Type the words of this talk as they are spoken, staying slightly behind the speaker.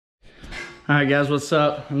All right, guys, what's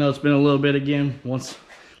up? I know it's been a little bit again, once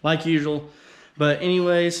like usual. But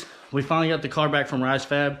anyways, we finally got the car back from Rise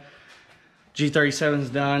Fab. G37's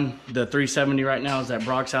done. The 370 right now is at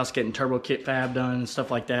Brock's house getting turbo kit fab done and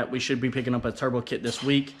stuff like that. We should be picking up a turbo kit this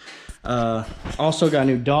week. Also got a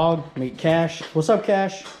new dog, meet Cash. What's up,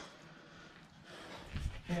 Cash?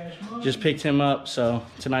 Just picked him up, so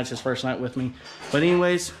tonight's his first night with me. But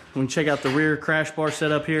anyways, we can check out the rear crash bar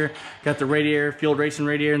setup here. Got the radiator, Field Racing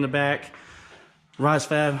radiator in the back. Rise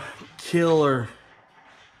Fab, killer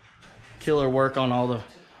work on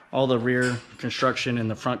all the rear construction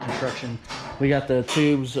and the front construction. We got the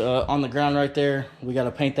tubes on the ground right there. We got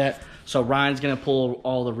to paint that. So Ryan's gonna pull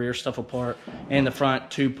all the rear stuff apart and the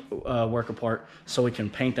front tube work apart, so we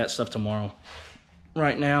can paint that stuff tomorrow.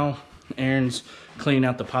 Right now, Aaron's cleaning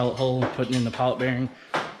out the pilot hole, putting in the pilot bearing.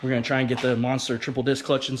 We're gonna try and get the Monster triple disc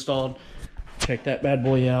clutch installed. Check that bad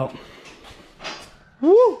boy out.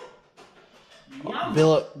 Woo!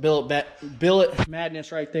 Billet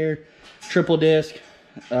madness right there. Triple disc,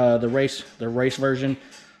 the race version.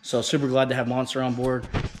 So super glad to have Monster on board.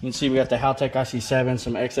 You can see we got the Haltech IC7,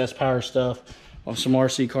 some XS power stuff, some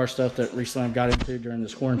RC car stuff that recently I've got into during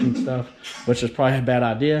this quarantine stuff, which is probably a bad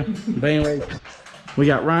idea. But anyway, we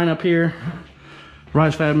got Ryan up here.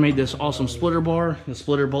 Rise Fab made this awesome splitter bar. The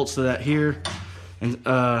splitter bolts to that here. And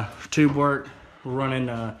tube work, we're running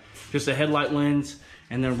just a headlight lens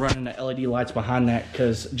and then running the LED lights behind that,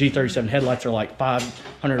 because G37 headlights are like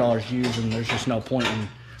 $500 used and there's just no point in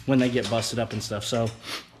when they get busted up and stuff. So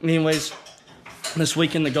anyways, this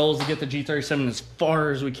weekend the goal is to get the G37 as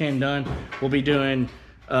far as we can done. We'll be doing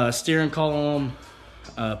steering column,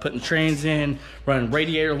 putting trains in, running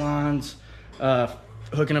radiator lines,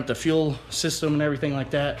 hooking up the fuel system and everything like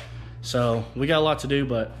that. So we got a lot to do,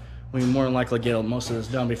 but we more than likely get most of this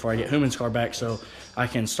done before I get Human's car back, so I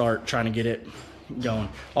can start trying to get it going.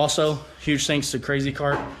 Also, huge thanks to Crazy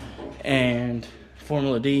Kart and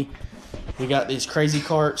Formula D. We got these crazy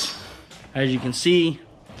carts. As you can see,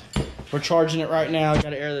 we're charging it right now. Got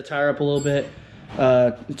to air the tire up a little bit.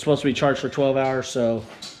 It's supposed to be charged for 12 hours, so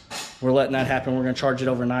we're letting that happen. We're going to charge it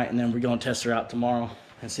overnight, and then we're going to test her out tomorrow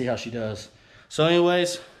and see how she does. So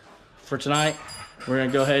anyways, for tonight, we're going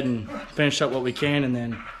to go ahead and finish up what we can, and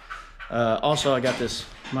then also I got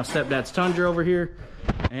my stepdad's Tundra over here,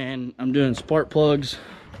 and I'm doing spark plugs,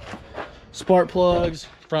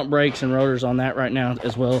 front brakes and rotors on that right now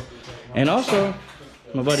as well. And also,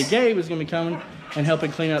 my buddy Gabe is going to be coming and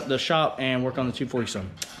helping clean up the shop and work on the 247.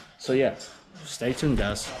 So yeah, stay tuned,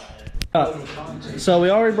 guys. So we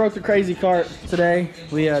already broke the crazy cart today.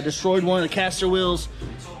 We destroyed one of the caster wheels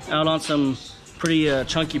out on some pretty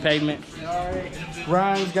chunky pavement.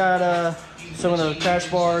 Ryan's got some of the crash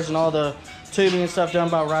bars and all the tubing and stuff done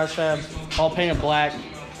by Rise Fab, all painted black.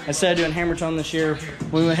 Instead of doing hammer tone this year,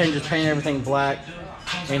 we went ahead and just painted everything black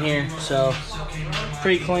in here. So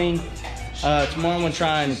pretty clean. Tomorrow I'm gonna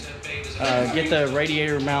try and get the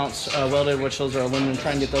radiator mounts welded, which those are aluminum,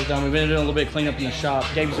 try and get those done. We've been doing a little bit of cleanup in the shop.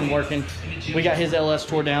 Gabe's been working. We got his LS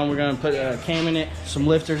tore down. We're gonna put a cam in it, some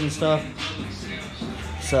lifters and stuff.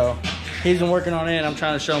 So he's been working on it. I'm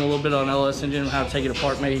trying to show him a little bit on LS engine, how to take it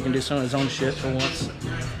apart. Maybe he can do some of his own shit for once.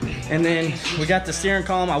 And then we got the steering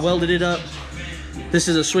column. I welded it up. This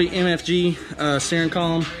is a sweet MFG steering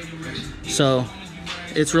column. So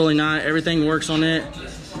it's really nice. Everything works on it.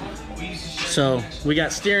 So we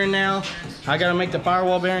got steering now. I got to make the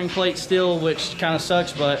firewall bearing plate still, which kind of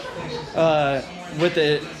sucks. But with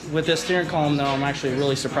this steering column, though, I'm actually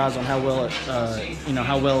really surprised on how well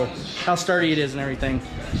it, how sturdy it is and everything.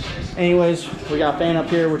 Anyways, we got a fan up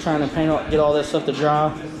here. We're trying to get all this stuff to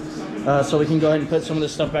dry, so we can go ahead and put some of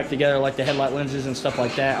this stuff back together, like the headlight lenses and stuff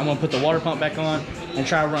like that. I'm gonna put the water pump back on and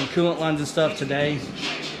try to run coolant lines and stuff today.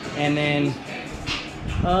 And then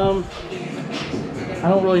I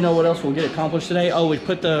don't really know what else we'll get accomplished today. Oh, we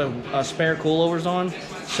put the spare coilovers on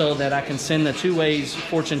so that I can send the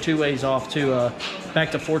Fortune two ways off to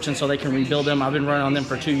back to Fortune so they can rebuild them. I've been running on them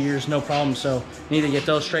for 2 years, no problem. So need to get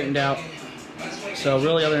those straightened out. So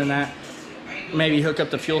really, other than that, maybe hook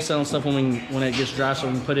up the fuel cell and stuff when it gets dry, so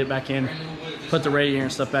we can put it back in, put the radiator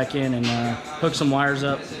and stuff back in, and hook some wires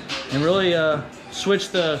up, and really switch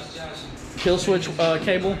the kill switch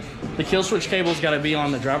cable. The kill switch cable's got to be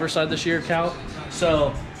on the driver's side this year, Cal.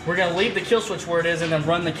 So we're gonna leave the kill switch where it is and then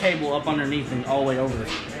run the cable up underneath and all the way over.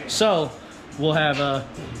 So we'll have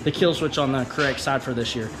the kill switch on the correct side for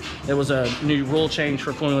this year. It was a new rule change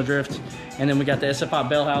for Formula Drift, and then we got the SFI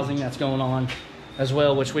bell housing that's going on as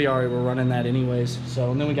well, which we already were running that anyways.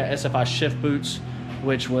 So, and then we got SFI shift boots,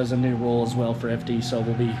 which was a new rule as well for FD, so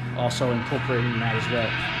we'll be also incorporating that as well.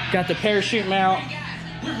 Got the parachute mount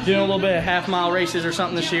doing a little bit of half-mile races or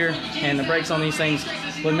something this year, and the brakes on these things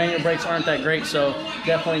with manual brakes aren't that great, so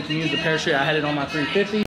definitely can use the parachute. I had it on my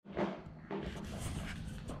 350.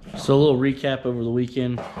 So a little recap over the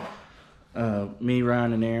weekend. Me,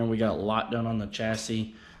 Ryan, and Aaron, we got a lot done on the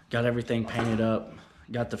chassis. Got everything painted up.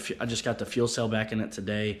 I just got the fuel cell back in it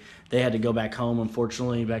today. They had to go back home,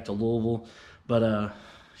 unfortunately, back to Louisville. But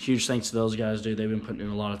huge thanks to those guys, dude. They've been putting in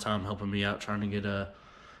a lot of time helping me out, trying to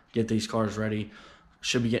get these cars ready.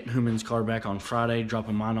 Should be getting Human's car back on Friday,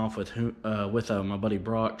 dropping mine off with my buddy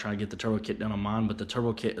Brock, trying to get the turbo kit done on mine. But the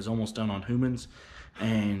turbo kit is almost done on Human's.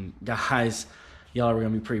 And guys, y'all are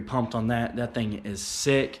going to be pretty pumped on that. That thing is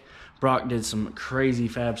sick. Brock did some crazy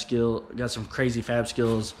fab skills,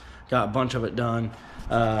 got a bunch of it done.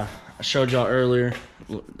 I showed y'all earlier,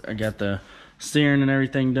 I got the steering and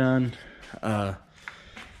everything done. Got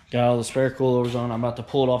all the spare coilovers on. I'm about to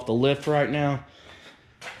pull it off the lift right now.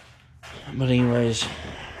 But anyways,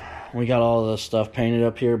 we got all the stuff painted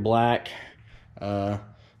up here black. Gotta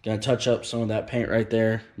touch up some of that paint right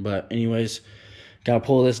there. But anyways, gotta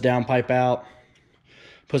pull this downpipe out,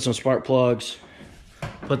 put some spark plugs,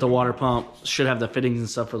 put the water pump. Should have the fittings and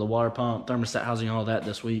stuff for the water pump, thermostat housing, all that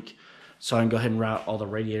this week. So I can go ahead and route all the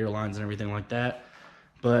radiator lines and everything like that.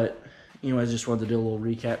 But anyways, just wanted to do a little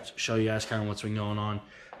recap, show you guys kind of what's been going on.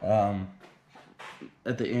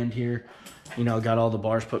 At the end here, you know, got all the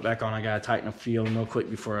bars put back on. I gotta tighten a field real quick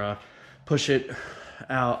before I push it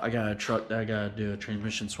out. I got a truck that I gotta do a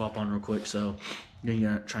transmission swap on real quick, so I'm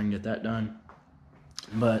gonna try and get that done.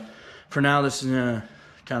 But for now, this is gonna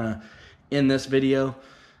kind of end this video.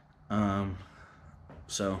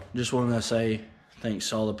 So just wanted to say thanks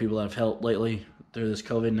to all the people that have helped lately through this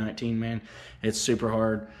COVID-19, man. It's super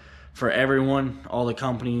hard for everyone, all the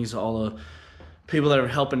companies, all the people that are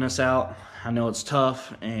helping us out. I know it's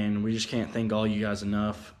tough, and we just can't thank all you guys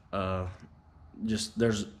enough.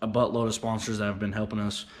 There's a buttload of sponsors that have been helping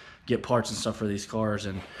us get parts and stuff for these cars,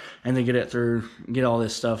 and then get all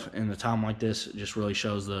this stuff in a time like this. It just really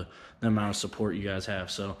shows the amount of support you guys have.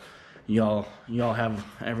 So y'all have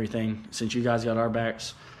everything. Since you guys got our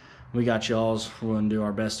backs, we got y'all's. We're gonna do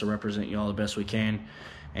our best to represent y'all the best we can.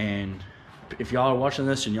 And if y'all are watching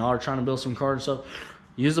this and y'all are trying to build some cars and stuff,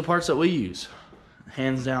 use the parts that we use.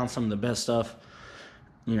 Hands down, some of the best stuff,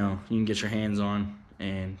 you know, you can get your hands on,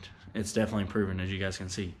 and it's definitely improving, as you guys can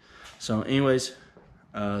see. So anyways,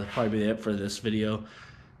 probably be it for this video.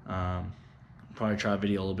 Probably try a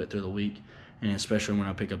video a little bit through the week, and especially when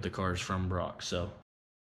I pick up the cars from Brock. So